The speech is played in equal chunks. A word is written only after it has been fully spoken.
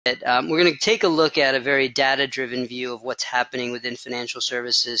We're going to take a look at a very data-driven view of what's happening within financial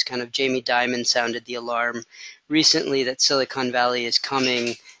services. Kind of Jamie Dimon sounded the alarm recently that Silicon Valley is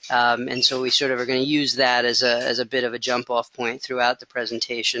coming, and so we sort of are going to use that as a bit of a jump-off point throughout the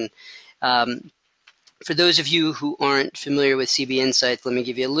presentation. For those of you who aren't familiar with CB Insights, let me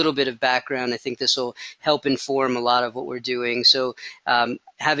give you a little bit of background. I think this will help inform a lot of what we're doing. So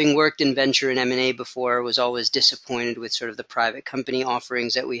having worked in venture and M&A before, was always disappointed with sort of the private company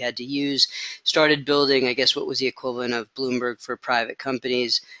offerings that we had to use. Started building, I guess, what was the equivalent of Bloomberg for private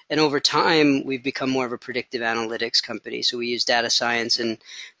companies. And over time, we've become more of a predictive analytics company. So we use data science and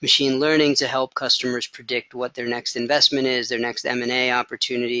machine learning to help customers predict what their next investment is, their next M&A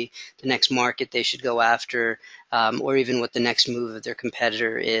opportunity, the next market they should go after, or even what the next move of their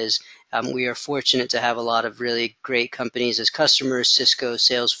competitor is. We are fortunate to have a lot of really great companies as customers: Cisco,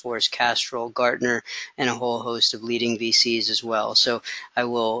 Salesforce, Castrol, Gartner, and a whole host of leading VCs as well. So I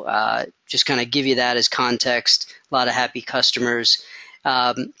will just kind of give you that as context. A lot of happy customers.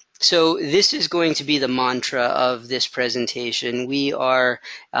 So this is going to be the mantra of this presentation. We are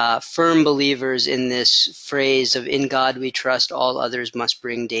firm believers in this phrase of "in God we trust, all others must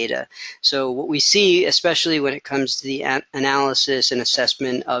bring data." So what we see, especially when it comes to the analysis and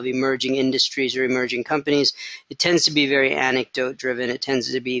assessment of emerging industries or emerging companies, it tends to be very anecdote driven. It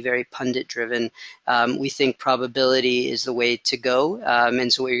tends to be very pundit driven. We think probability is the way to go.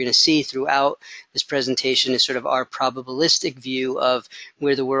 And so what you're going to see throughout this presentation is sort of our probabilistic view of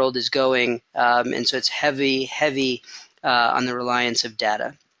where the world is going. And so it's heavy on the reliance of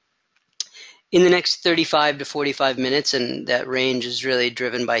data. In the next 35 to 45 minutes, and that range is really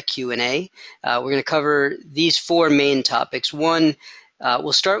driven by Q&A, we're going to cover these four main topics. One,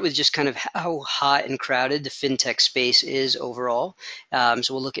 we'll start with just kind of how hot and crowded the FinTech space is overall.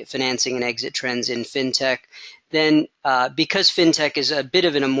 So we'll look at financing and exit trends in FinTech. Then, because FinTech is a bit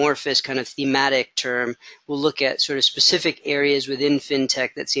of an amorphous kind of thematic term, we'll look at sort of specific areas within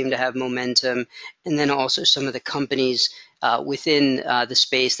FinTech that seem to have momentum, and then also some of the companies within the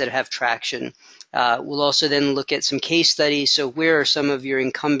space that have traction. We'll also then look at some case studies. So where are some of your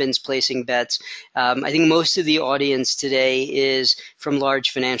incumbents placing bets? I think most of the audience today is from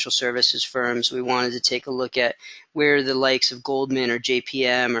large financial services firms. We wanted to take a look at where the likes of Goldman or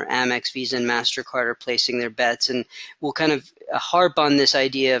JPM or Amex, Visa, and MasterCard are placing their bets. And we'll kind of harp on this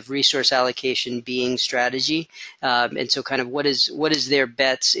idea of resource allocation being strategy. And so kind of what is their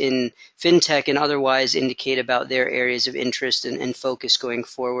bets in FinTech and otherwise indicate about their areas of interest and focus going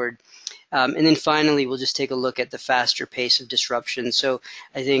forward. And then finally, we'll just take a look at the faster pace of disruption. So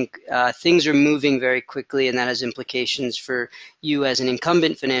I think things are moving very quickly, and that has implications for you as an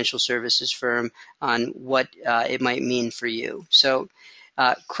incumbent financial services firm on what it might mean for you. So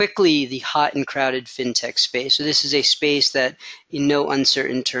quickly, the hot and crowded FinTech space. So this is a space that in no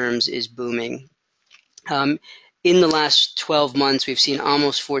uncertain terms is booming. In the last 12 months, we've seen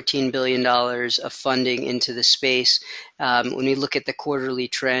almost $14 billion of funding into the space. When we look at the quarterly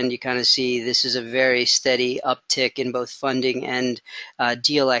trend, you kind of see this is a very steady uptick in both funding and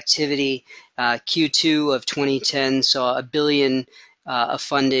deal activity. Q2 of 2010 saw $1 billion of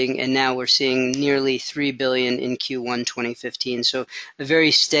funding, and now we're seeing nearly $3 billion in Q1 2015. So a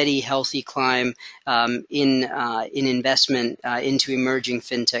very steady, healthy climb in investment into emerging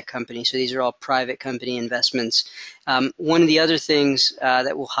FinTech companies. So these are all private company investments. One of the other things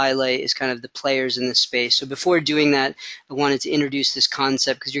that we'll highlight is kind of the players in this space. So before doing that, I wanted to introduce this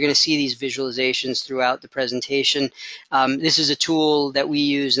concept because you're going to see these visualizations throughout the presentation. This is a tool that we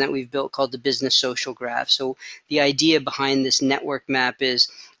use and that we've built called the Business Social Graph. So the idea behind this network map is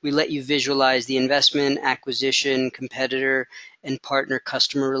we let you visualize the investment, acquisition, competitor, and partner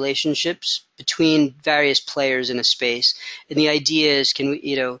customer relationships between various players in a space. And the idea is,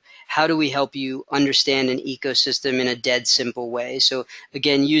 how do we help you understand an ecosystem in a dead simple way? So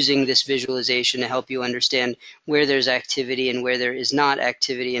again, using this visualization to help you understand where there's activity and where there is not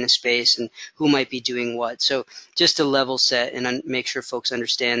activity in a space and who might be doing what. So just to level set and make sure folks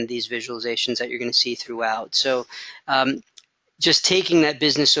understand these visualizations that you're going to see throughout. So just taking that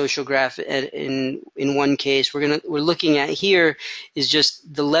business social graph in one case, we're looking at here is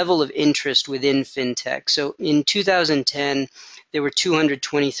just the level of interest within FinTech. So in 2010, there were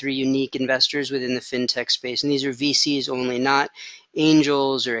 223 unique investors within the FinTech space, and these are VCs only, not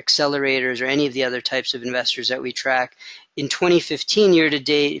angels or accelerators or any of the other types of investors that we track. in 2015 year to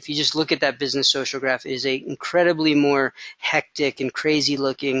date, if you just look at that business social graph, it is a incredibly more hectic and crazy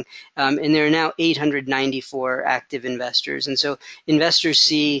looking, and there are now 894 active investors. And so investors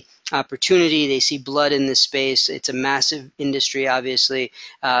see opportunity, they see blood in this space. It's a massive industry, obviously,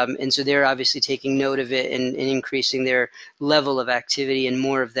 and so they're obviously taking note of it and increasing their level of activity, and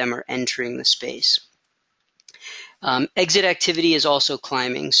more of them are entering the space. Exit activity is also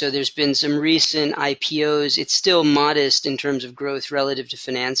climbing. So there's been some recent IPOs. It's still modest in terms of growth relative to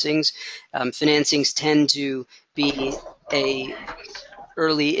financings. Financings tend to be a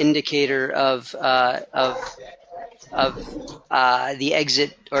early indicator of the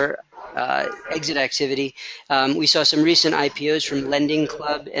exit or exit activity. We saw some recent IPOs from Lending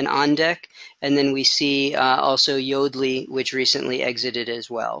Club and OnDeck, and then we see also Yodlee, which recently exited as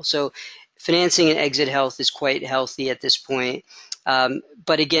well. So financing and exit health is quite healthy at this point.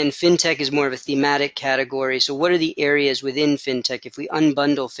 But again, FinTech is more of a thematic category. So what are the areas within FinTech? If we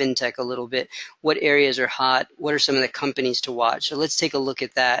unbundle FinTech a little bit, what areas are hot? What are some of the companies to watch? So let's take a look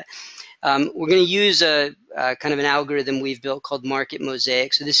at that. We're going to use a kind of an algorithm we've built called Market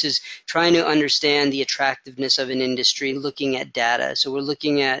Mosaic. So this is trying to understand the attractiveness of an industry, looking at data. So we're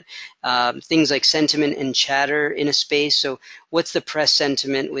looking at things like sentiment and chatter in a space. So what's the press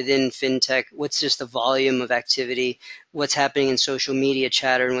sentiment within FinTech? What's just the volume of activity? What's happening in social media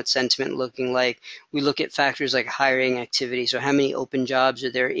chatter and what's sentiment looking like? We look at factors like hiring activity. So how many open jobs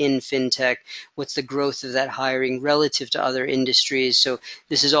are there in FinTech? What's the growth of that hiring relative to other industries? So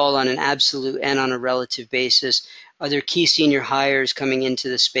this is all on an absolute and on a relative basis. Are there key senior hires coming into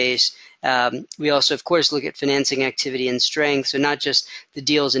the space? We also, of course, look at financing activity and strength. So not just the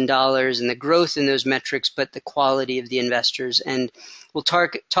deals in dollars and the growth in those metrics, but the quality of the investors. And we'll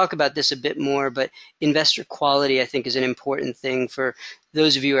talk about this a bit more, but investor quality, I think, is an important thing for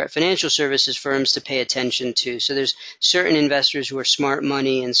those of you who are at financial services firms to pay attention to. So there's certain investors who are smart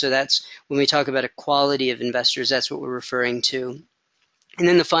money, and so that's when we talk about a quality of investors, that's what we're referring to. And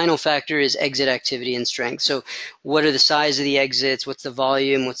then the final factor is exit activity and strength. So what are the size of the exits? What's the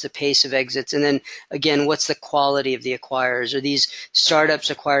volume? What's the pace of exits? And then again, what's the quality of the acquirers? Are these startups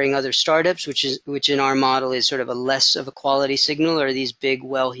acquiring other startups, which in our model is sort of a less of a quality signal, or are these big,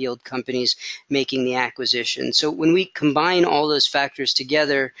 well-heeled companies making the acquisition? So when we combine all those factors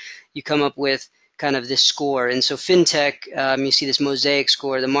together, you come up with kind of this score. And so FinTech, you see this mosaic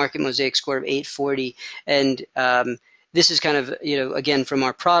score, the market mosaic score of 840, and this is kind of, again, from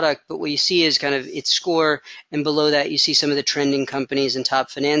our product, but what you see is kind of its score, and below that you see some of the trending companies and top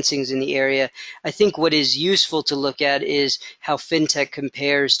financings in the area. I think what is useful to look at is how FinTech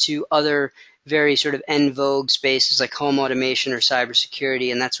compares to other very sort of en vogue spaces like home automation or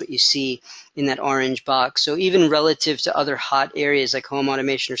cybersecurity, and that's what you see in that orange box. So even relative to other hot areas like home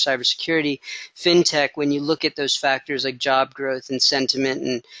automation or cybersecurity, FinTech, when you look at those factors like job growth and sentiment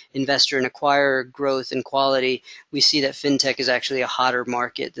and investor and acquirer growth and quality, we see that FinTech is actually a hotter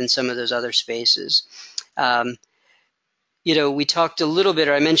market than some of those other spaces. We talked a little bit,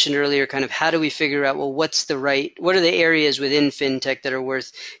 or I mentioned earlier, kind of how do we figure out, well, what are the areas within FinTech that are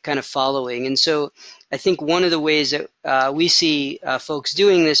worth kind of following? And so I think one of the ways that we see folks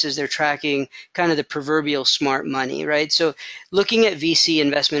doing this is they're tracking kind of the proverbial smart money, right? So looking at VC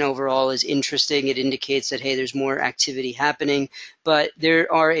investment overall is interesting. It indicates that, hey, there's more activity happening, but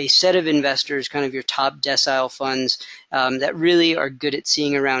there are a set of investors, kind of your top decile funds, that really are good at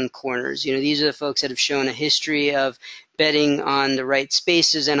seeing around corners. These are the folks that have shown a history of betting on the right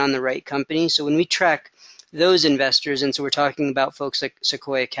spaces and on the right companies. So when we track those investors, and so we're talking about folks like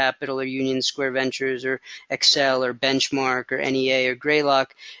Sequoia Capital or Union Square Ventures or Excel or Benchmark or NEA or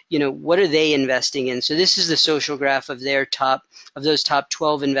Greylock, what are they investing in? So this is the social graph of those top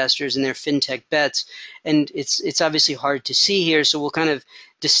 12 investors and their FinTech bets. And it's obviously hard to see here, so we'll kind of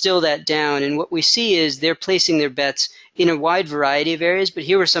distill that down. And what we see is they're placing their bets in a wide variety of areas, but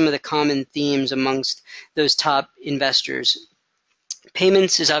here are some of the common themes amongst those top investors.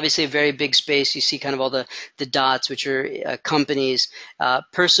 Payments is obviously a very big space. You see kind of all the dots, which are companies.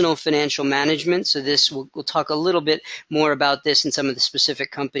 Personal financial management. So we'll talk a little bit more about this in some of the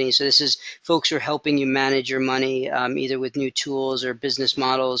specific companies. So this is folks who are helping you manage your money, either with new tools or business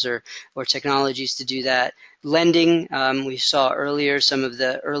models or technologies to do that. Lending, we saw earlier some of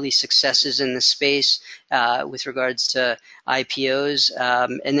the early successes in the space with regards to IPOs.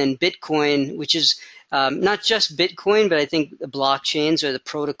 And then Bitcoin, which is not just Bitcoin, but I think the blockchains or the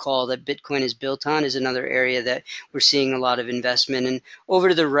protocol that Bitcoin is built on is another area that we're seeing a lot of investment. And over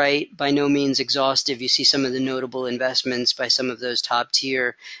to the right, by no means exhaustive, you see some of the notable investments by some of those top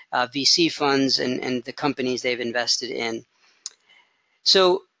tier VC funds and the companies they've invested in.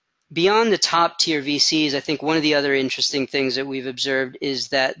 So beyond the top tier VCs, I think one of the other interesting things that we've observed is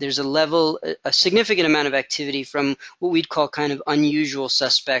that there's a significant amount of activity from what we'd call kind of unusual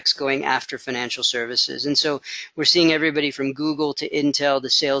suspects going after financial services. And so we're seeing everybody from Google to Intel to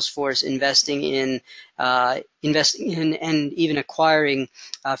Salesforce investing in and even acquiring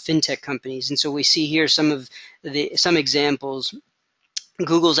fintech companies. And so we see here some examples.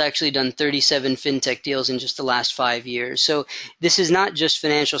 Google's actually done 37 fintech deals in just the last 5 years. So this is not just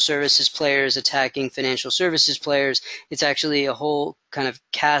financial services players attacking financial services players. It's actually a whole kind of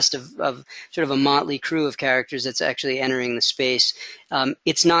cast of sort of a motley crew of characters that's actually entering the space.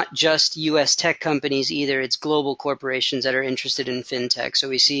 It's not just US tech companies either. It's global corporations that are interested in fintech. So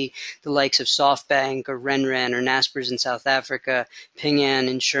we see the likes of SoftBank or Renren or Naspers in South Africa, Ping An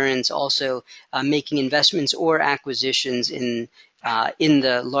Insurance also making investments or acquisitions in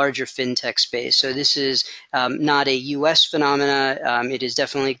the larger fintech space. So this is not a US phenomena. It is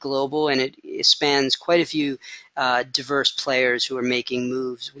definitely global, and it spans quite a few diverse players who are making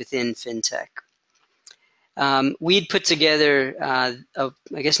moves within fintech. We'd put together,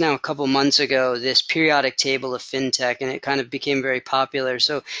 I guess now a couple months ago, this periodic table of fintech, and it kind of became very popular.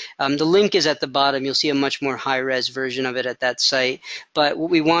 So the link is at the bottom. You'll see a much more high-res version of it at that site. But what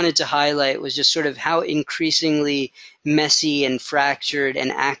we wanted to highlight was just sort of how increasingly messy and fractured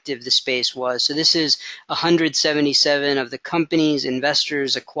and active the space was. So this is 177 of the companies,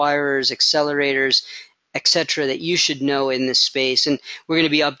 investors, acquirers, accelerators, etc., that you should know in this space. And we're going to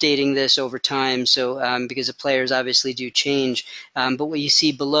be updating this over time, so because the players obviously do change. But what you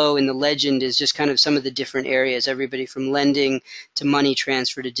see below in the legend is just kind of some of the different areas, everybody from lending to money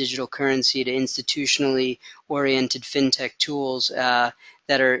transfer to digital currency to institutionally oriented fintech tools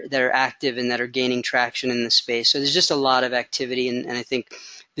that are active and that are gaining traction in the space. So there's just a lot of activity, and I think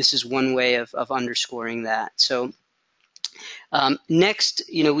this is one way of underscoring that. So next,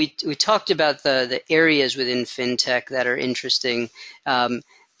 we talked about the areas within fintech that are interesting.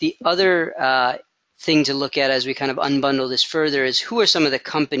 The other thing to look at as we kind of unbundle this further is who are some of the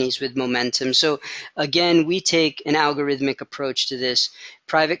companies with momentum. So again, we take an algorithmic approach to this.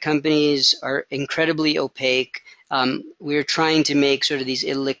 Private companies are incredibly opaque. We're trying to make sort of these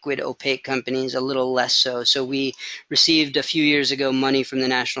illiquid, opaque companies a little less so. So we received a few years ago money from the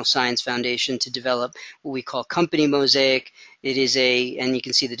National Science Foundation to develop what we call Company Mosaic. It is and you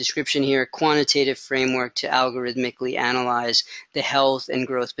can see the description here, quantitative framework to algorithmically analyze the health and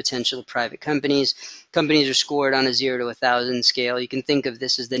growth potential of private companies. Companies are scored on a 0 to 1,000 scale. You can think of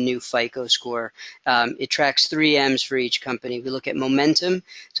this as the new FICO score. It tracks 3 M's for each company. We look at momentum,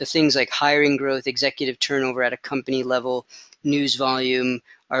 so things like hiring growth, executive turnover at a company level, news volume.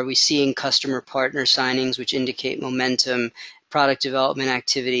 Are we seeing customer partner signings, which indicate momentum? Product development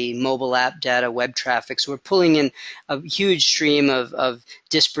activity, mobile app data, web traffic. So we're pulling in a huge stream of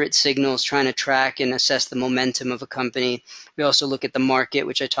disparate signals, trying to track and assess the momentum of a company. We also look at the market,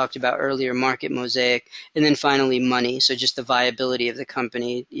 which I talked about earlier, market mosaic, and then finally money. So just the viability of the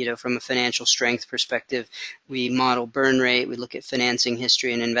company, from a financial strength perspective. We model burn rate, we look at financing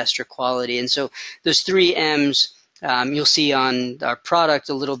history and investor quality. And so those 3 M's, you'll see on our product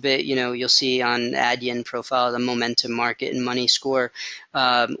a little bit, you'll see on Adyen profile, the momentum, market, and money score.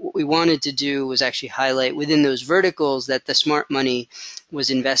 What we wanted to do was actually highlight within those verticals that the smart money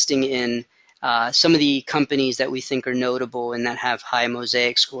was investing in some of the companies that we think are notable and that have high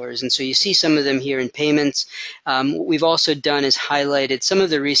mosaic scores. And so you see some of them here in payments. What we've also done is highlighted some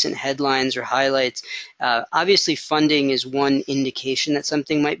of the recent headlines or highlights. Obviously, funding is one indication that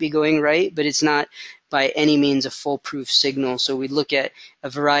something might be going right, but it's not by any means a foolproof signal. So we look at a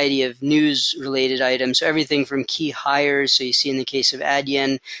variety of news-related items, so everything from key hires. So you see in the case of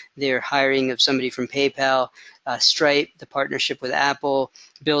Adyen, they're hiring of somebody from PayPal, Stripe, the partnership with Apple,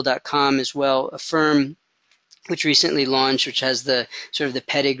 Bill.com as well, a firm which recently launched, which has the sort of the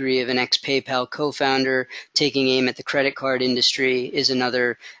pedigree of an ex-PayPal co-founder taking aim at the credit card industry, is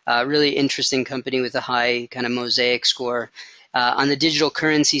another really interesting company with a high kind of mosaic score. On the digital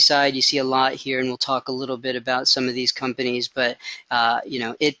currency side, you see a lot here, and we'll talk a little bit about some of these companies, but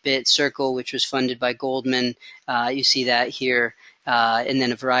ItBit, Circle, which was funded by Goldman, you see that here, and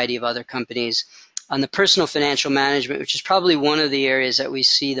then a variety of other companies. On the personal financial management, which is probably one of the areas that we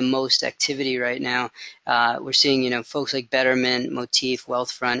see the most activity right now, We're seeing, folks like Betterment, Motif,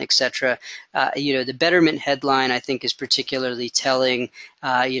 Wealthfront, etc. The Betterment headline, I think, is particularly telling.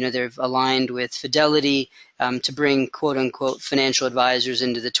 They've aligned with Fidelity to bring quote unquote financial advisors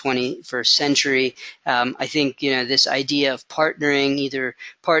into the 21st century. I think, this idea of partnering, either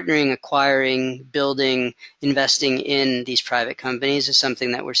partnering, acquiring, building, investing in these private companies is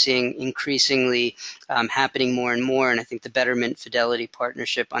something that we're seeing increasingly happening more and more. And I think the Betterment Fidelity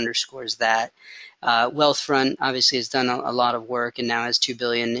partnership underscores that. Wealthfront obviously has done a lot of work and now has $2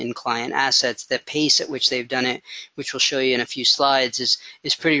 billion in client assets. The pace at which they've done it, which we'll show you in a few slides,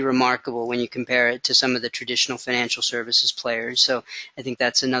 is pretty remarkable when you compare it to some of the traditional financial services players. So I think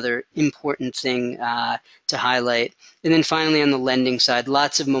that's another important thing to highlight. And then finally, on the lending side,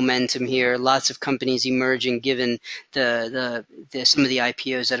 lots of momentum here, lots of companies emerging given some of the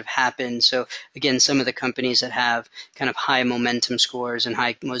IPOs that have happened. So again, some of the companies that have kind of high momentum scores and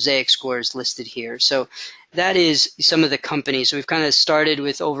high mosaic scores listed here. So that is some of the companies. So we've kind of started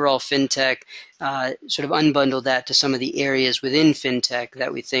with overall FinTech, sort of unbundled that to some of the areas within FinTech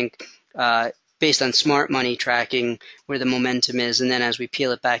that we think, based on smart money tracking, where the momentum is. And then as we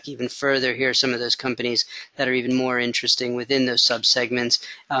peel it back even further, here are some of those companies that are even more interesting within those subsegments.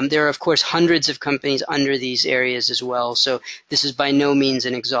 There are, of course, hundreds of companies under these areas as well. So this is by no means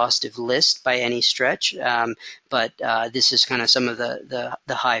an exhaustive list by any stretch, but this is kind of some of the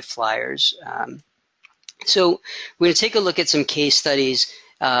high flyers. So we're going to take a look at some case studies.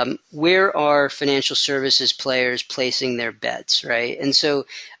 Where are financial services players placing their bets, right? And so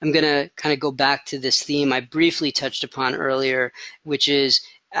I'm going to kind of go back to this theme I briefly touched upon earlier, which is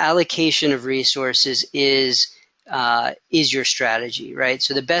allocation of resources is your strategy, right?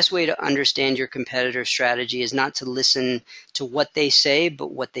 So the best way to understand your competitor strategy is not to listen to what they say,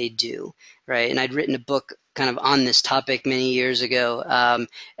 but what they do, right? And I'd written a book kind of on this topic many years ago.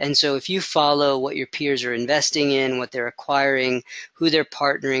 And so if you follow what your peers are investing in, what they're acquiring, who they're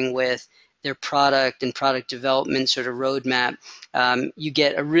partnering with, their product and product development sort of roadmap, you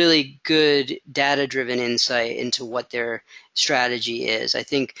get a really good data-driven insight into what their strategy is. I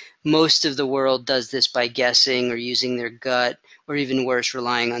think most of the world does this by guessing or using their gut, or even worse,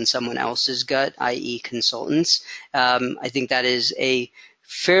 relying on someone else's gut, i.e. consultants. I think that is a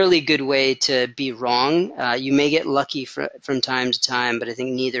fairly good way to be wrong. You may get lucky from time to time, but I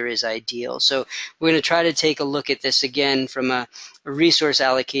think neither is ideal. So we're going to try to take a look at this again from a resource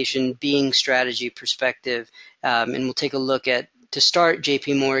allocation being strategy perspective, and we'll take a look at, to start,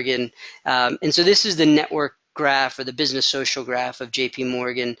 JP Morgan. And so this is the network graph, or the business social graph of JP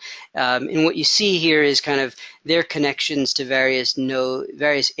Morgan. And what you see here is kind of their connections to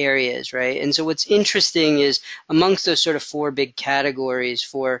various areas, right? And so what's interesting is amongst those sort of four big categories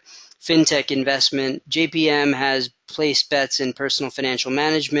for FinTech investment, JPM has placed bets in personal financial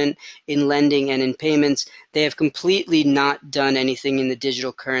management, in lending, and in payments. They have completely not done anything in the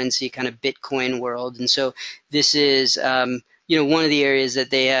digital currency kind of Bitcoin world. And so this is one of the areas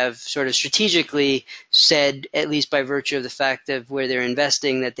that they have sort of strategically said, at least by virtue of the fact of where they're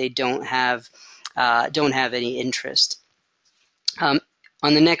investing, that they don't have any interest.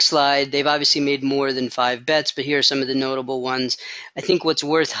 On the next slide, they've obviously made more than 5 bets, but here are some of the notable ones. I think what's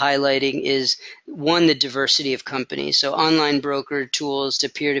worth highlighting is, one, the diversity of companies. So online broker tools to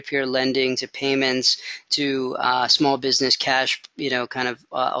peer-to-peer lending to payments to small business cash, kind of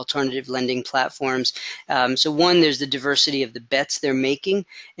alternative lending platforms. So one, there's the diversity of the bets they're making.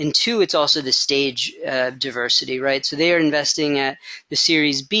 And two, it's also the stage diversity, right? So they are investing at the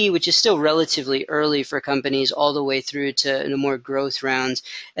Series B, which is still relatively early for companies, all the way through to the more growth rounds.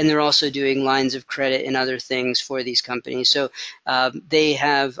 And they're also doing lines of credit and other things for these companies. So they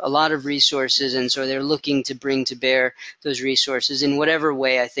have a lot of resources, and so they're looking to bring to bear those resources in whatever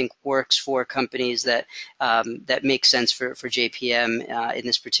way I think works for companies that make sense for JPM in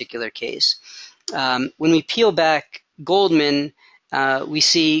this particular case. When we peel back Goldman, we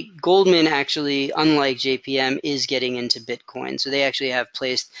see Goldman actually, unlike JPM, is getting into Bitcoin. So they actually have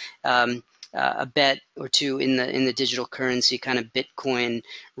placed a bet or two in the digital currency kind of Bitcoin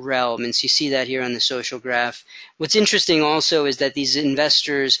realm. And so you see that here on the social graph. What's interesting also is that these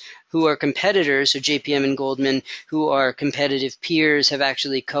investors who are competitors, so JPM and Goldman, who are competitive peers, have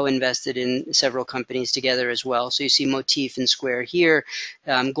actually co-invested in several companies together as well. So you see Motif and Square here.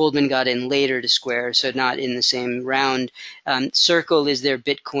 Goldman got in later to Square, so not in the same round. Circle is their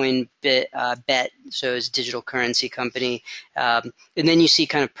Bitcoin bet, so it's a digital currency company. And then you see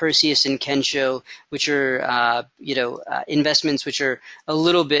kind of Perseus and Kensho, which are investments which are a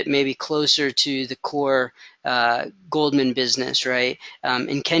little bit maybe closer to the core Goldman business, right?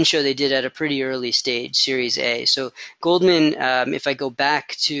 In Kensho, they did at a pretty early stage, Series A. So Goldman, if I go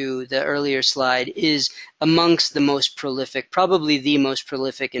back to the earlier slide, is amongst the most prolific, probably the most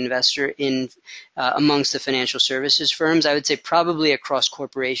prolific investor in amongst the financial services firms. I would say probably across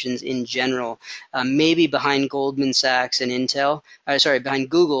corporations in general, maybe behind Goldman Sachs and Intel. Behind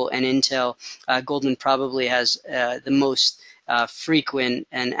Google and Intel, Goldman probably has the most frequent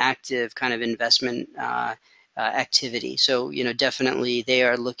and active kind of investment activity. So, definitely they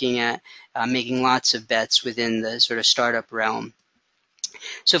are looking at making lots of bets within the sort of startup realm.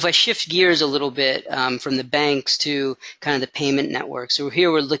 So if I shift gears a little bit from the banks to kind of the payment network. So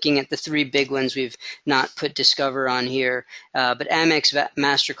here we're looking at the three big ones. We've not put Discover on here, but Amex,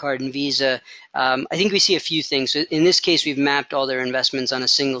 MasterCard, and Visa. I think we see a few things. So in this case, we've mapped all their investments on a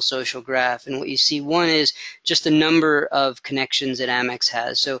single social graph. And what you see, one is just the number of connections that Amex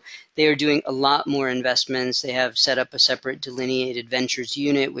has. So they are doing a lot more investments. They have set up a separate delineated ventures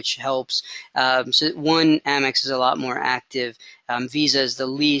unit, which helps. So one, Amex is a lot more active. Visa is the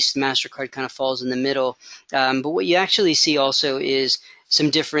least. MasterCard kind of falls in the middle. But what you actually see also is some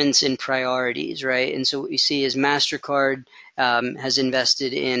difference in priorities, right? And so what you see is MasterCard has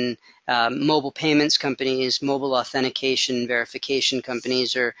invested in mobile payments companies. Mobile authentication verification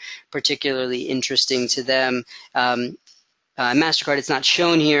companies are particularly interesting to them. MasterCard, it's not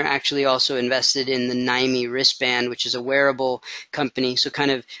shown here, actually also invested in the NIME wristband, which is a wearable company. So kind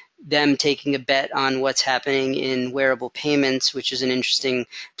of them taking a bet on what's happening in wearable payments, which is an interesting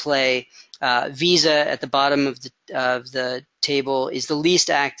play. Visa at the bottom of the table is the least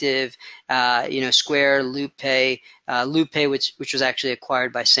active. Square, LoopPay, which was actually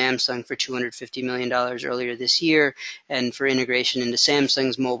acquired by Samsung for $250 million earlier this year, and for integration into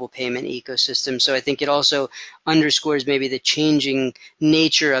Samsung's mobile payment ecosystem. So I think it also underscores maybe the changing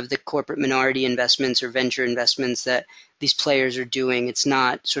nature of the corporate minority investments or venture investments that these players are doing. It's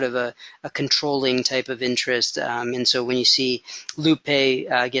not sort of a controlling type of interest. And so when you see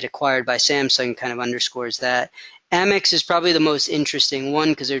LoopPay get acquired by Samsung, kind of underscores that. Amex is probably the most interesting one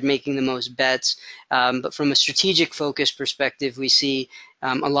because they're making the most bets. But from a strategic focus perspective, we see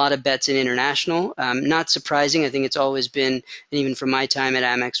a lot of bets in international. Not surprising. I think it's always been, and even from my time at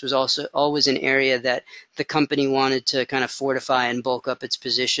Amex, was also always an area that the company wanted to kind of fortify and bulk up its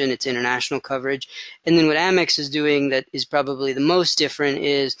position, its international coverage. And then what Amex is doing that is probably the most different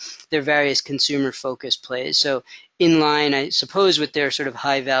is their various consumer-focused plays. So in line, I suppose, with their sort of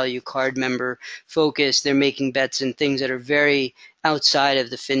high-value card member focus, they're making bets in things that are very outside of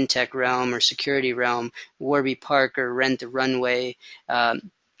the FinTech realm or security realm. Warby Parker, Rent the Runway,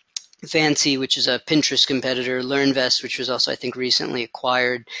 Fancy, which is a Pinterest competitor, LearnVest, which was also, I think, recently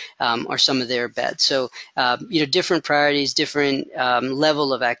acquired, are some of their bets. So, different priorities, different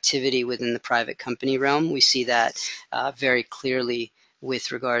level of activity within the private company realm. We see that very clearly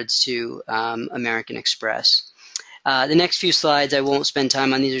with regards to American Express. The next few slides I won't spend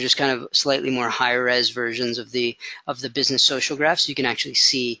time on. These are just kind of slightly more high-res versions of the business social graph, so you can actually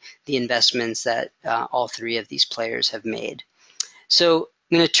see the investments that all three of these players have made. So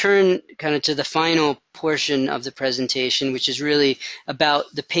I'm going to turn kind of to the final portion of the presentation, which is really about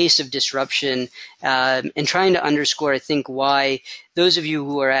the pace of disruption and trying to underscore, I think, why those of you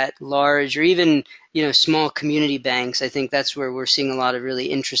who are at large or even small community banks, I think that's where we're seeing a lot of really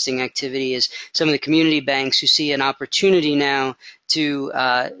interesting activity is some of the community banks who see an opportunity now to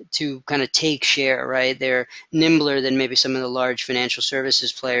kind of take share, right? They're nimbler than maybe some of the large financial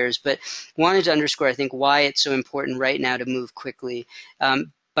services players, but wanted to underscore, I think, why it's so important right now to move quickly.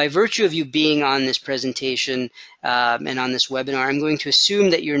 By virtue of you being on this presentation and on this webinar, I'm going to assume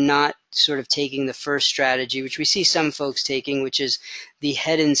that you're not sort of taking the first strategy, which we see some folks taking, which is the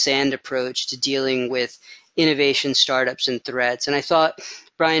head in sand approach to dealing with innovation, startups, and threats. And I thought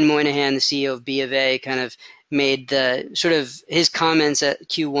Brian Moynihan, the CEO of B of A, kind of made the sort of his comments at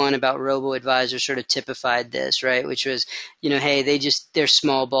Q1 about robo-advisors sort of typified this, right? Which was, hey, they're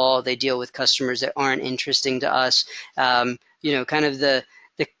small ball. They deal with customers that aren't interesting to us. Kind of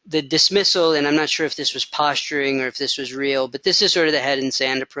the dismissal, and I'm not sure if this was posturing or if this was real, but this is sort of the head in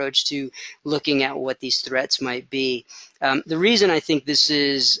sand approach to looking at what these threats might be. The reason I think this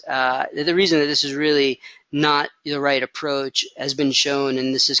is, the reason that this is really not the right approach has been shown,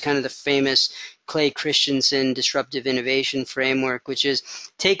 and this is kind of the famous Clay Christensen disruptive innovation framework, which is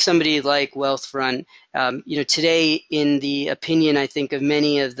take somebody like Wealthfront. Today, in the opinion, I think, of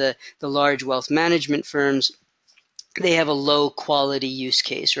many of the large wealth management firms, they have a low quality use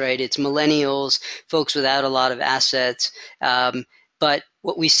case, right? It's millennials, folks without a lot of assets. But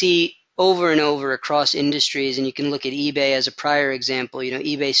what we see over and over across industries. And you can look at eBay as a prior example.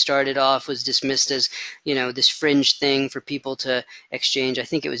 eBay started off, was dismissed as, this fringe thing for people to exchange. I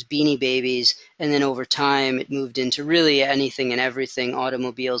think it was Beanie Babies. And then over time, it moved into really anything and everything,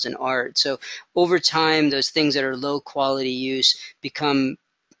 automobiles and art. So over time, those things that are low quality use become,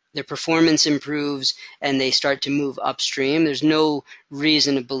 their performance improves and they start to move upstream. There's no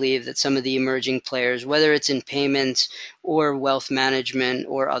reason to believe that some of the emerging players, whether it's in payments or wealth management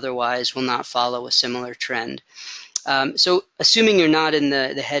or otherwise, will not follow a similar trend. So assuming you're not in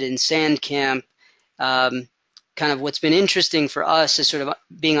the head in sand camp, kind of what's been interesting for us is sort of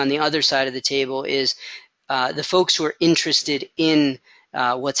being on the other side of the table is the folks who are interested in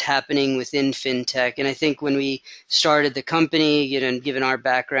what's happening within FinTech. And I think when we started the company, given our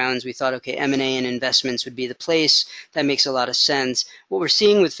backgrounds, we thought, okay, M&A and investments would be the place. That makes a lot of sense. What we're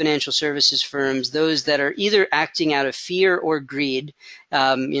seeing with financial services firms, those that are either acting out of fear or greed,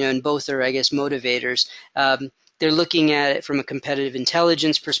 and both are, I guess, motivators, they're looking at it from a competitive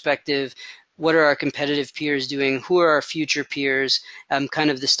intelligence perspective. What are our competitive peers doing? Who are our future peers? Kind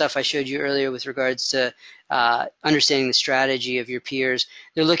of the stuff I showed you earlier with regards to understanding the strategy of your peers.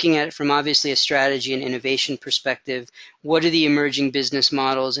 They're looking at it from obviously a strategy and innovation perspective. What are the emerging business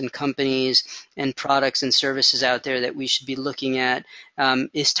models and companies and products and services out there that we should be looking at?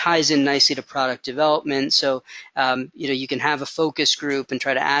 This ties in nicely to product development. So, you can have a focus group and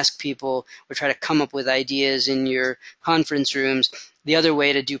try to ask people or try to come up with ideas in your conference rooms. The other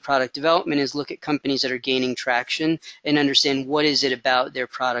way to do product development is look at companies that are gaining traction and understand what is it about their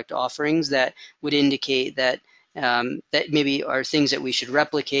product offerings that would indicate that that maybe are things that we should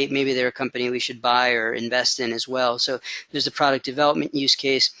replicate. Maybe they're a company we should buy or invest in as well. So there's the product development use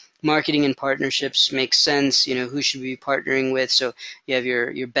case. Marketing and partnerships makes sense. Who should we be partnering with? So you have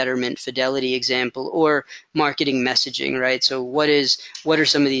your Betterment Fidelity example, or marketing messaging, right? So what are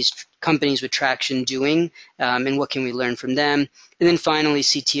some of these companies with traction doing, and what can we learn from them? And then finally,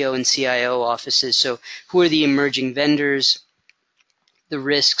 CTO and CIO offices. So who are the emerging vendors, the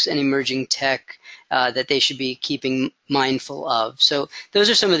risks and emerging tech that they should be keeping mindful of? So those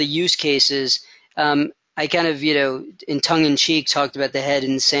are some of the use cases. I kind of, in tongue-in-cheek talked about the head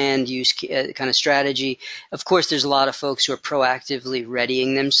in the sand use kind of strategy. Of course, there's a lot of folks who are proactively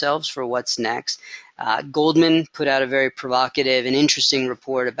readying themselves for what's next. Goldman put out a very provocative and interesting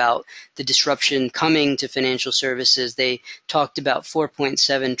report about the disruption coming to financial services. They talked about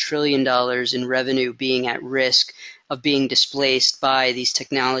 $4.7 trillion in revenue being at risk of being displaced by these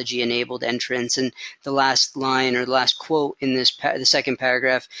technology-enabled entrants. And the last line or the last quote in this, the second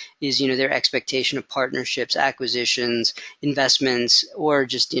paragraph is, their expectation of partnerships, acquisitions, investments, or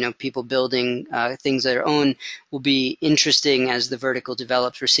just, people building things of their own will be interesting as the vertical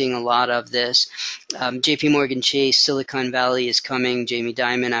develops. We're seeing a lot of this. JP Morgan Chase, Silicon Valley is coming. Jamie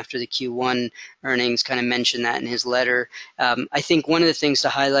Dimon, after the Q1 earnings, kind of mentioned that in his letter. I think one of the things to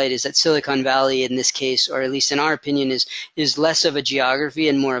highlight is that Silicon Valley in this case, or at least in our opinion, is less of a geography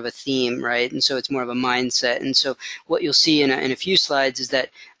and more of a theme, right? And so it's more of a mindset. And so what you'll see in a few slides is that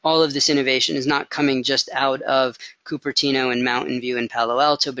all of this innovation is not coming just out of Cupertino and Mountain View and Palo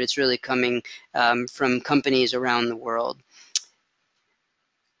Alto, but it's really coming from companies around the world.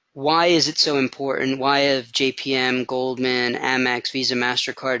 Why is it so important? Why have JPM, Goldman, Amex, Visa,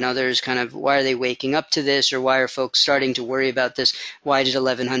 MasterCard, and others why are they waking up to this, or why are folks starting to worry about this? Why did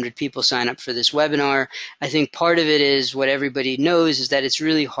 1,100 people sign up for this webinar? I think part of it is what everybody knows is that it's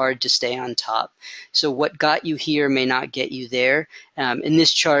really hard to stay on top. So what got you here may not get you there. And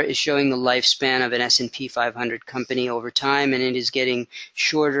this chart is showing the lifespan of an S&P 500 company over time, and it is getting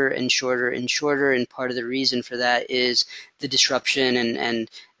shorter and shorter and shorter. And part of the reason for that is the disruption and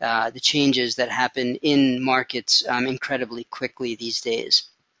the changes that happen in markets incredibly quickly these days.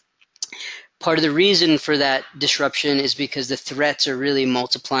 Part of the reason for that disruption is because the threats are really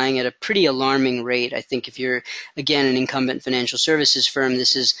multiplying at a pretty alarming rate. I think if you're, again, an incumbent financial services firm,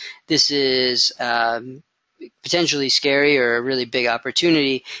 this is potentially scary or a really big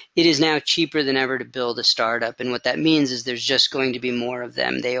opportunity. It is now cheaper than ever to build a startup. And what that means is there's just going to be more of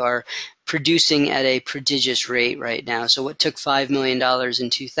them. They are producing at a prodigious rate right now. So what took $5 million in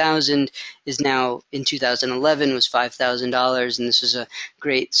 2000 is now in 2011 was $5,000. And this is a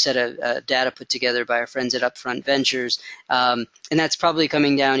great set of data put together by our friends at Upfront Ventures. And that's probably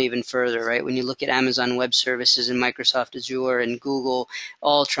coming down even further, right? When you look at Amazon Web Services and Microsoft Azure and Google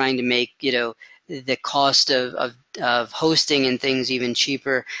all trying to make, the cost of hosting and things even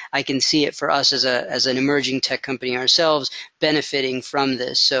cheaper. I can see it for us as an emerging tech company ourselves benefiting from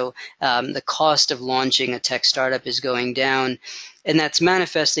this. So the cost of launching a tech startup is going down. and that's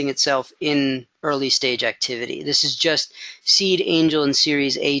manifesting itself in early stage activity. This is just seed, angel, and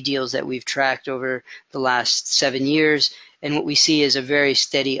Series A deals that we've tracked over the last 7 years. And what we see is a very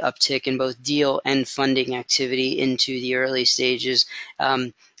steady uptick in both deal and funding activity into the early stages,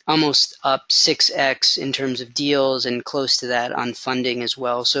 almost up 6x in terms of deals and close to that on funding as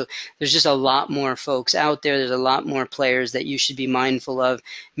well. So there's just a lot more folks out there. There's a lot more players that you should be mindful of.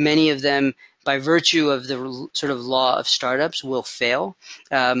 Many of them, by virtue of the sort of law of startups, will fail.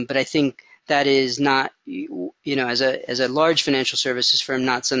 But I think that is not, as a large financial services firm,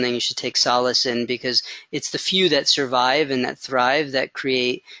 not something you should take solace in, because it's the few that survive and that thrive that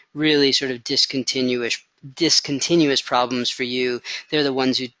create really sort of discontinuous problems for you. They're the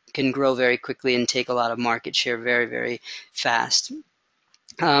ones who can grow very quickly and take a lot of market share very, very fast.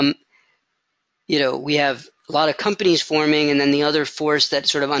 We have a lot of companies forming, and then the other force that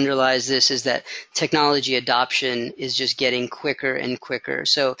sort of underlies this is that technology adoption is just getting quicker and quicker.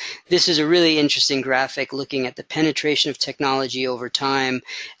 So this is a really interesting graphic looking at the penetration of technology over time.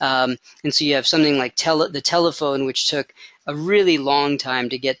 And so you have something like the telephone, which took a really long time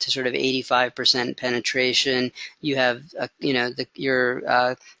to get to sort of 85% penetration. You have,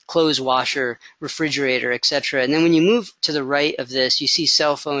 your clothes washer, refrigerator, etc. And then when you move to the right of this, you see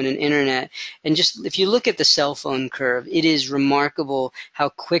cell phone and internet. And just if you look at the cell phone curve, it is remarkable how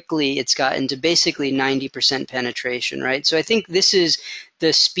quickly it's gotten to basically 90% penetration, right? So I think this is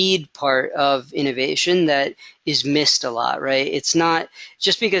the speed part of innovation that is missed a lot, right? It's not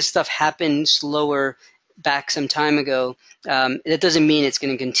just because stuff happened slower back some time ago, that doesn't mean it's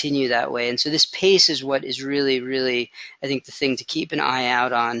going to continue that way. And so this pace is what is really, really, I think, the thing to keep an eye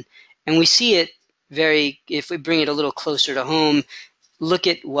out on. And we see it if we bring it a little closer to home, look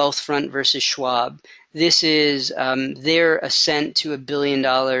at Wealthfront versus Schwab. This is their ascent to $1 billion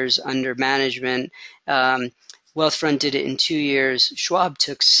under management. Wealthfront did it in 2 years. Schwab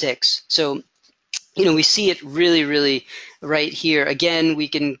took 6. So we see it really, really right here. Again, we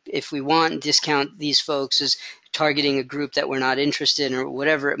can, if we want, discount these folks as targeting a group that we're not interested in or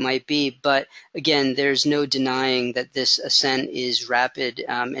whatever it might be. But again, there's no denying that this ascent is rapid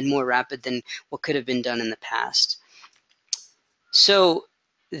and more rapid than what could have been done in the past. So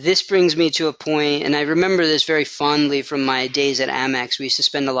this brings me to a point, and I remember this very fondly from my days at Amex. We used to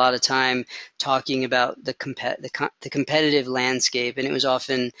spend a lot of time talking about the competitive landscape, and it was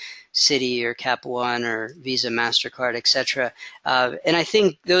often Citi or Cap One or Visa, MasterCard, etc. And I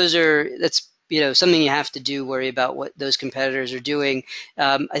think that's something you have to do, worry about what those competitors are doing.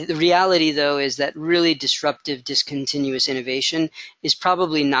 The reality, though, is that really disruptive, discontinuous innovation is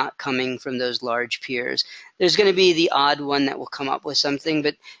probably not coming from those large peers. There's going to be the odd one that will come up with something,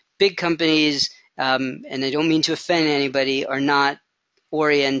 but big companies, and I don't mean to offend anybody, are not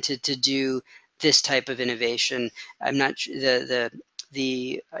oriented to do this type of innovation. I'm not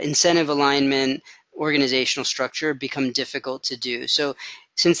the incentive alignment, organizational structure become difficult to do. So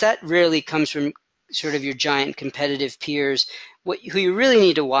since that rarely comes from sort of your giant competitive peers, who you really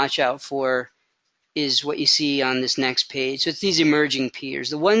need to watch out for is what you see on this next page. So it's these emerging peers,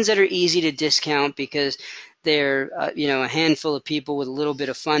 the ones that are easy to discount because they're a handful of people with a little bit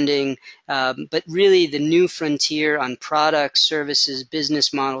of funding, but really the new frontier on products, services,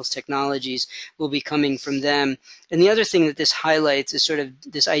 business models, technologies will be coming from them. And the other thing that this highlights is sort of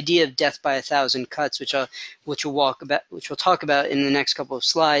this idea of death by 1,000 cuts, which we'll talk about in the next couple of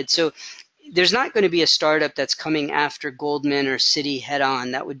slides. So there's not going to be a startup that's coming after Goldman or Citi head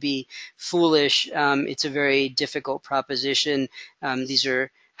on. That would be foolish. It's a very difficult proposition. These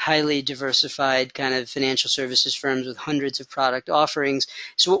are highly diversified kind of financial services firms with hundreds of product offerings.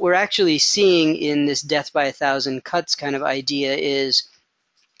 So what we're actually seeing in this death by 1,000 cuts kind of idea is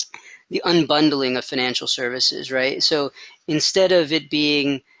the unbundling of financial services, right? So instead of it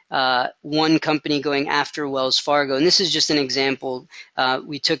being one company going after Wells Fargo, and this is just an example,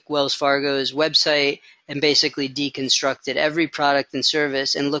 we took Wells Fargo's website and basically deconstructed every product and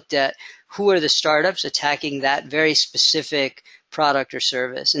service and looked at who are the startups attacking that very specific product or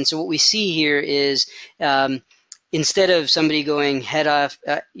service. And so what we see here is instead of somebody going head off,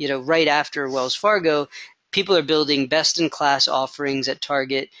 right after Wells Fargo, people are building best-in-class offerings that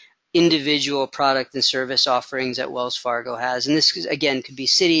target individual product and service offerings that Wells Fargo has. And this, again, could be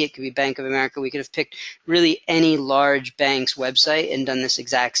Citi, it could be Bank of America. We could have picked really any large bank's website and done this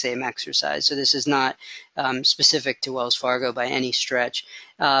exact same exercise. So this is not specific to Wells Fargo by any stretch.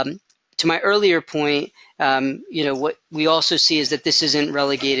 To my earlier point, what we also see is that this isn't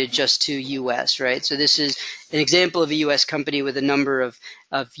relegated just to U.S., right? So this is an example of a U.S. company with a number of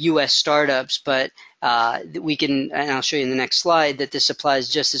U.S. startups, but we can, and I'll show you in the next slide, that this applies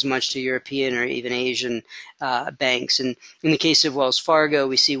just as much to European or even Asian banks. And in the case of Wells Fargo,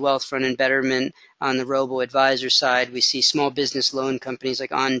 we see Wealthfront and Betterment on the robo-advisor side. We see small business loan companies like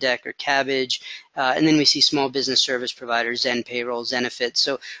OnDeck or Cabbage, and then we see small business service providers, Zen Payroll, Zenefit.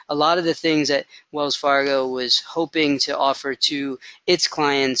 So a lot of the things that Wells Fargo was hoping to offer to its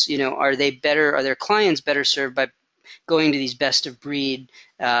clients, are their clients better served by going to these best of breed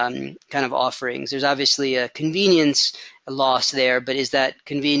kind of offerings? There's obviously a convenience loss there, but is that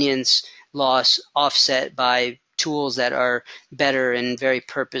convenience loss offset by tools that are better and very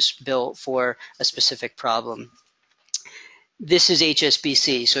purpose built for a specific problem? This is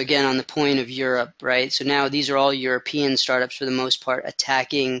HSBC. So again, on the point of Europe, right? So now these are all European startups for the most part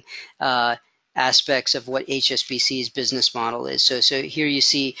attacking aspects of what HSBC's business model is. So here you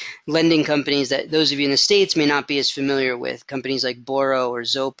see lending companies that those of you in the States may not be as familiar with, companies like Boro or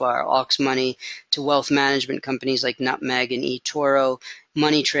Zopar, Ox Money, to wealth management companies like Nutmeg and eToro,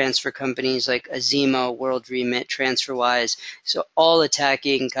 money transfer companies like Azimo, World Remit, TransferWise. So all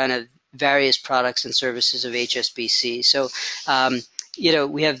attacking kind of various products and services of HSBC. So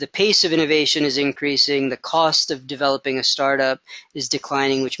we have the pace of innovation is increasing, the cost of developing a startup is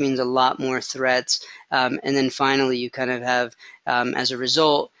declining, which means a lot more threats. And then finally, you kind of have, as a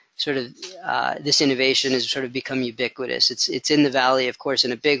result, sort of this innovation has sort of become ubiquitous. It's in the Valley, of course,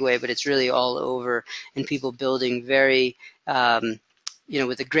 in a big way, but it's really all over, and people building very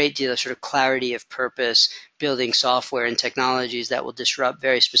with a great deal of sort of clarity of purpose, building software and technologies that will disrupt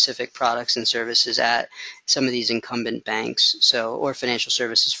very specific products and services at some of these incumbent banks, or financial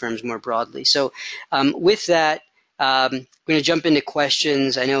services firms more broadly. So with that, I'm going to jump into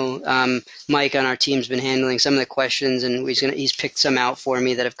questions. I know Mike on our team's been handling some of the questions, and he's picked some out for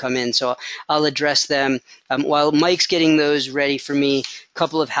me that have come in, so I'll address them. While Mike's getting those ready for me, a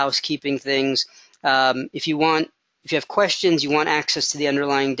couple of housekeeping things. If you have questions, you want access to the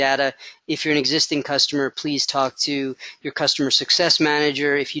underlying data, if you're an existing customer, please talk to your customer success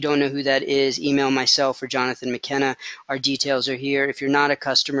manager. If you don't know who that is, email myself or Jonathan McKenna. Our details are here. If you're not a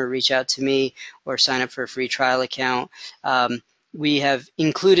customer, reach out to me or sign up for a free trial account. We have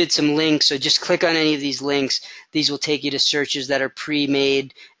included some links, so just click on any of these links. These will take you to searches that are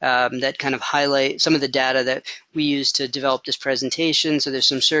pre-made that kind of highlight some of the data that we use to develop this presentation. So there's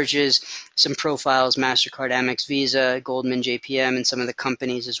some searches, some profiles, MasterCard, Amex, Visa, Goldman, JPM, and some of the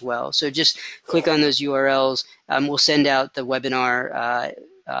companies as well. So just click on those URLs. We'll send out the webinar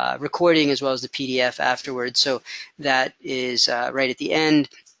recording as well as the PDF afterwards. So that is right at the end.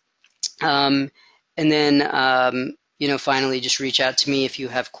 And then finally, just reach out to me if you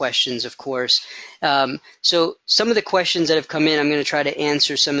have questions, of course. So some of the questions that have come in, I'm going to try to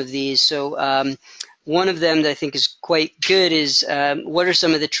answer some of these. So one of them that I think is quite good is what are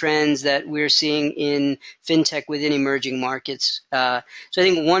some of the trends that we're seeing in FinTech within emerging markets? So I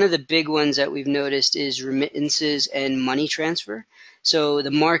think one of the big ones that we've noticed is remittances and money transfer. So the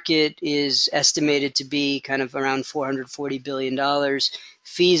market is estimated to be kind of around $440 billion.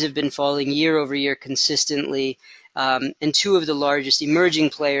 Fees have been falling year over year consistently. And two of the largest emerging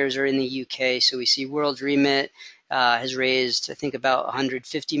players are in the UK. So we see World Remit has raised, I think, about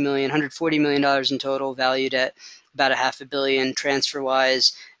 $140 million in total, valued at about $500 million.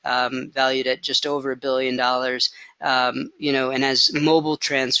 TransferWise valued at just over $1 billion. And as mobile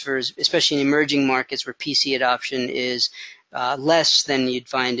transfers, especially in emerging markets where PC adoption is less than you'd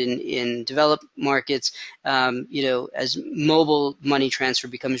find in developed markets, as mobile money transfer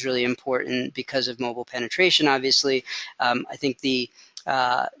becomes really important because of mobile penetration, obviously. I think the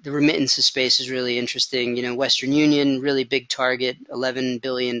remittances space is really interesting. Western Union, really big target, $11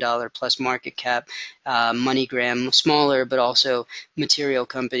 billion plus market cap. MoneyGram, smaller but also material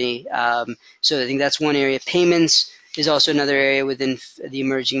company. So I think that's one area. Payments is also another area within the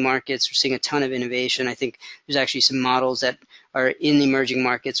emerging markets. We're seeing a ton of innovation. I think there's actually some models that are in the emerging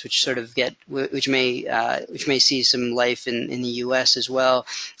markets which sort of which may see some life in the U.S. as well.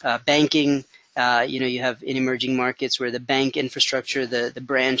 Banking. You have in emerging markets where the bank infrastructure, the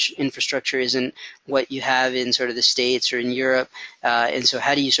branch infrastructure isn't what you have in sort of the States or in Europe, and so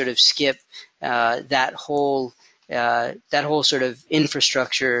how do you sort of skip that whole sort of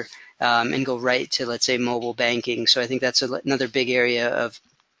infrastructure and go right to, let's say, mobile banking? So I think that's another big area of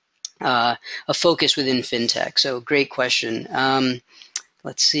a focus within FinTech. So great question.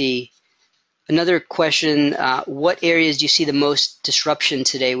 Let's see. Another question, what areas do you see the most disruption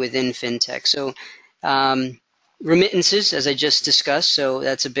today within FinTech? So remittances, as I just discussed, so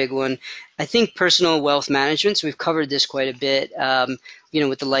that's a big one. I think personal wealth management, so we've covered this quite a bit,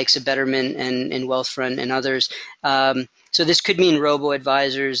 with the likes of Betterment and Wealthfront and others. So this could mean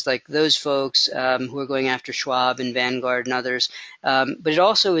robo-advisors like those folks who are going after Schwab and Vanguard and others. But it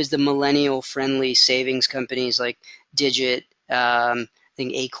also is the millennial-friendly savings companies like Digit. I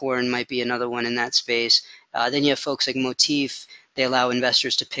think Acorn might be another one in that space. Then you have folks like Motif. They allow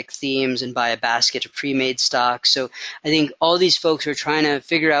investors to pick themes and buy a basket of pre-made stocks. So I think all these folks are trying to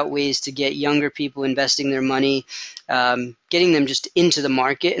figure out ways to get younger people investing their money, getting them just into the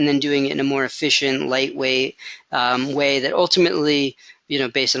market and then doing it in a more efficient, lightweight way that ultimately,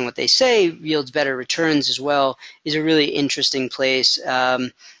 based on what they say, yields better returns as well, is a really interesting place.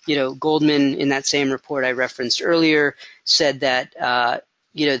 Goldman, in that same report I referenced earlier, said that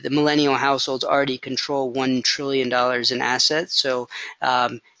the millennial households already control $1 trillion in assets. So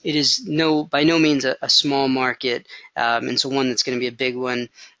it is by no means a small market, and so one that's going to be a big one.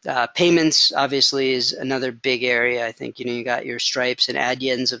 Payments, obviously, is another big area. I think, you got your Stripes and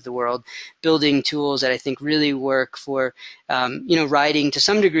Adyens of the world building tools that I think really work for, riding to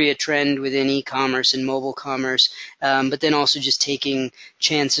some degree a trend within e-commerce and mobile commerce, but then also just taking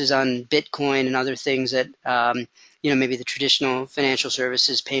chances on Bitcoin and other things that maybe the traditional financial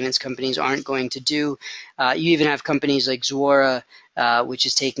services payments companies aren't going to do. You even have companies like Zuora, which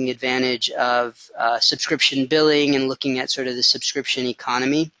is taking advantage of subscription billing and looking at sort of the subscription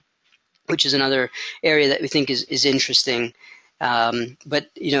economy, which is another area that we think is interesting. But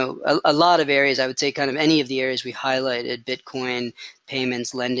a lot of areas, I would say kind of any of the areas we highlighted, Bitcoin,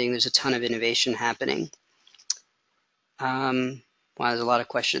 payments, lending, there's a ton of innovation happening. Wow, there's a lot of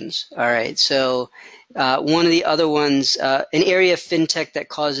questions. All right, so one of the other ones, an area of FinTech that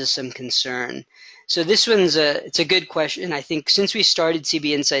causes some concern. So this one's it's a good question. I think since we started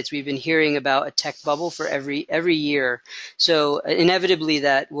CB Insights, we've been hearing about a tech bubble for every year. So inevitably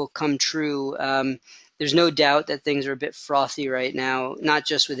that will come true. There's no doubt that things are a bit frothy right now, not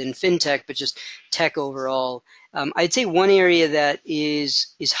just within FinTech, but just tech overall. I'd say one area that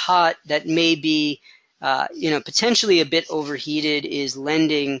is hot that may be potentially a bit overheated is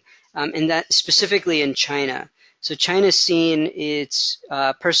lending, and that specifically in China. So China's seen its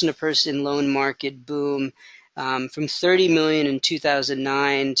person-to-person loan market boom from 30 million in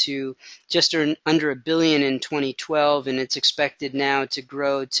 2009 to just under $1 billion in 2012, and it's expected now to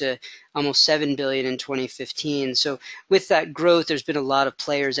grow to almost 7 billion in 2015. So with that growth, there's been a lot of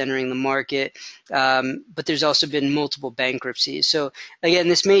players entering the market, but there's also been multiple bankruptcies. So again,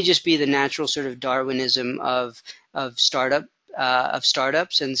 this may just be the natural sort of Darwinism of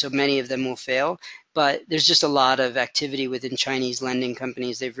startups, and so many of them will fail. But there's just a lot of activity within Chinese lending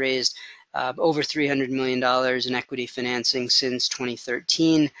companies. They've raised over $300 million in equity financing since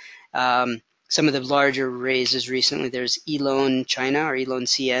 2013. Some of the larger raises recently, there's eLoan China or eLoan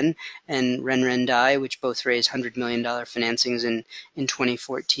CN and Renren Dai, which both raised $100 million financings in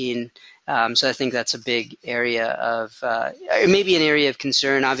 2014. So I think that's a big area of, or maybe an area of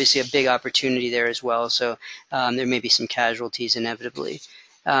concern, obviously a big opportunity there as well. So there may be some casualties inevitably.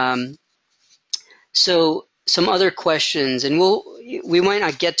 So some other questions, and we might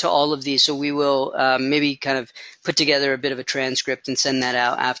not get to all of these, so we will maybe kind of put together a bit of a transcript and send that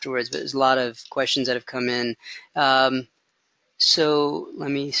out afterwards, but there's a lot of questions that have come in. So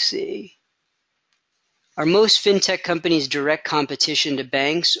let me see. Are most fintech companies direct competition to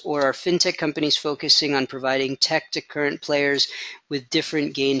banks, or are fintech companies focusing on providing tech to current players with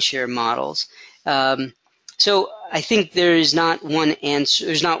different gain share models? So I think there is not one answer.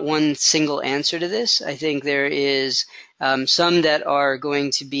 There's not one single answer to this. I think there is some that are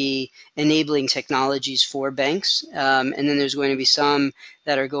going to be enabling technologies for banks, and then there's going to be some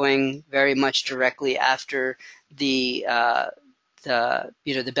that are going very much directly after the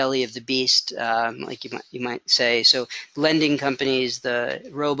belly of the beast, like you might say. So lending companies, the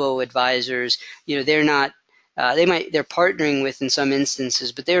robo advisors, they're not. They're partnering with in some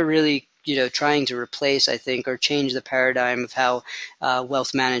instances, but they're really trying to replace, I think, or change the paradigm of how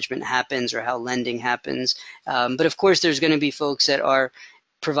wealth management happens or how lending happens. But of course, there's going to be folks that are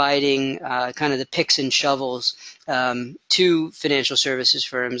providing kind of the picks and shovels to financial services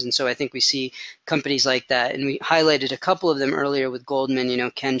firms. And so I think we see companies like that. And we highlighted a couple of them earlier with Goldman.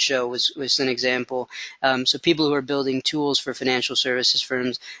 Kensho was an example. So people who are building tools for financial services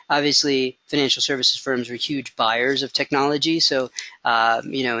firms. Obviously, financial services firms are huge buyers of technology. So,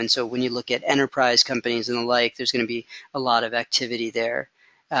 and so when you look at enterprise companies and the like, there's going to be a lot of activity there.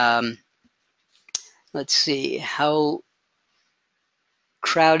 Let's see, how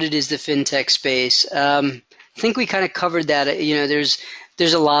crowded is the fintech space? I think we kind of covered that.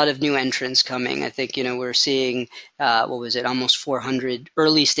 There's a lot of new entrants coming. I think we're seeing almost 400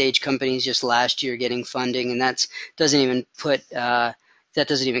 early stage companies just last year getting funding, and that doesn't even put that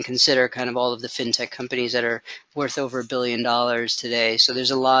doesn't even consider kind of all of the fintech companies that are worth over $1 billion today. So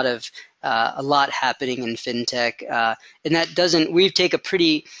there's a lot happening in fintech, and that doesn't. We take a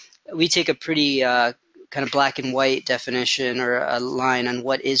pretty kind of black and white definition or a line on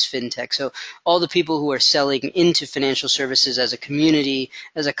what is fintech. So all the people who are selling into financial services as a community,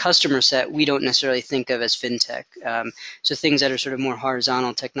 as a customer set, we don't necessarily think of as fintech. So things that are sort of more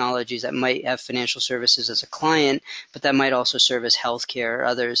horizontal technologies that might have financial services as a client, but that might also serve as healthcare or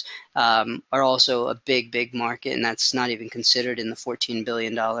others, are also a big market, and that's not even considered in the $14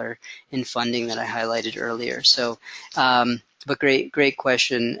 billion in funding that I highlighted earlier. So, but great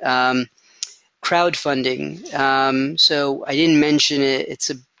question. Crowdfunding. So I didn't mention it.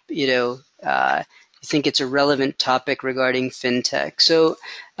 It's I think it's a relevant topic regarding fintech. So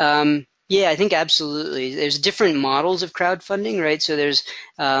yeah, I think absolutely. There's different models of crowdfunding, right? So there's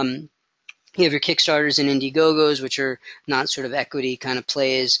you have your Kickstarters and Indiegogos, which are not sort of equity kind of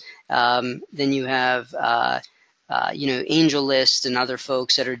plays. Then you have AngelList and other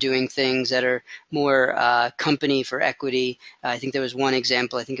folks that are doing things that are more company for equity. I think there was one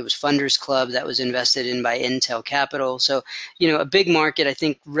example. I think it was Funders Club that was invested in by Intel Capital. So, a big market, I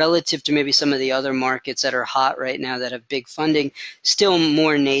think, relative to maybe some of the other markets that are hot right now that have big funding, still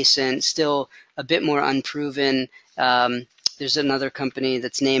more nascent, still a bit more unproven. There's another company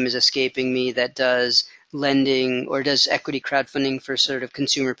that's name is escaping me that does lending or does equity crowdfunding for sort of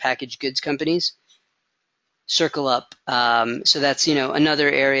consumer packaged goods companies. Circle Up. So that's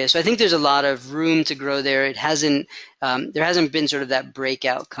another area. So I think there's a lot of room to grow there. There hasn't been sort of that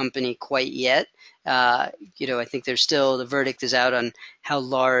breakout company quite yet. I think there's still the verdict is out on how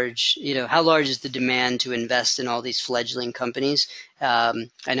large is the demand to invest in all these fledgling companies.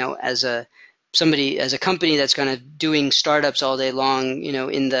 I know as a company that's kind of doing startups all day long,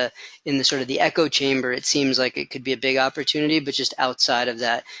 in the sort of the echo chamber, it seems like it could be a big opportunity, but just outside of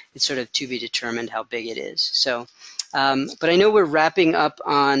that, it's sort of to be determined how big it is. So, but I know we're wrapping up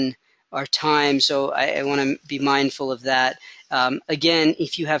on our time, so I want to be mindful of that. Again,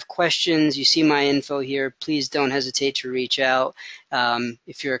 if you have questions, you see my info here, please don't hesitate to reach out.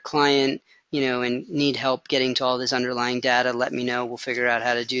 If you're a client, and need help getting to all this underlying data, let me know. We'll figure out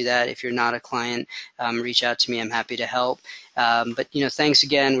how to do that. If you're not a client, reach out to me. I'm happy to help. But thanks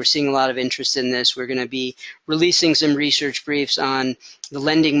again. We're seeing a lot of interest in this. We're going to be releasing some research briefs on the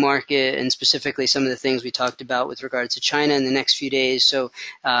lending market and specifically some of the things we talked about with regards to China in the next few days. So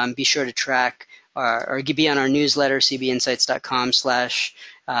be sure to track or be on our newsletter,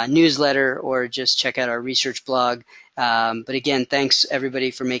 cbinsights.com/newsletter, or just check out our research blog. But again, thanks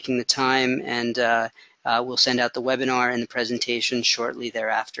everybody for making the time, and we'll send out the webinar and the presentation shortly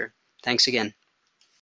thereafter. Thanks again.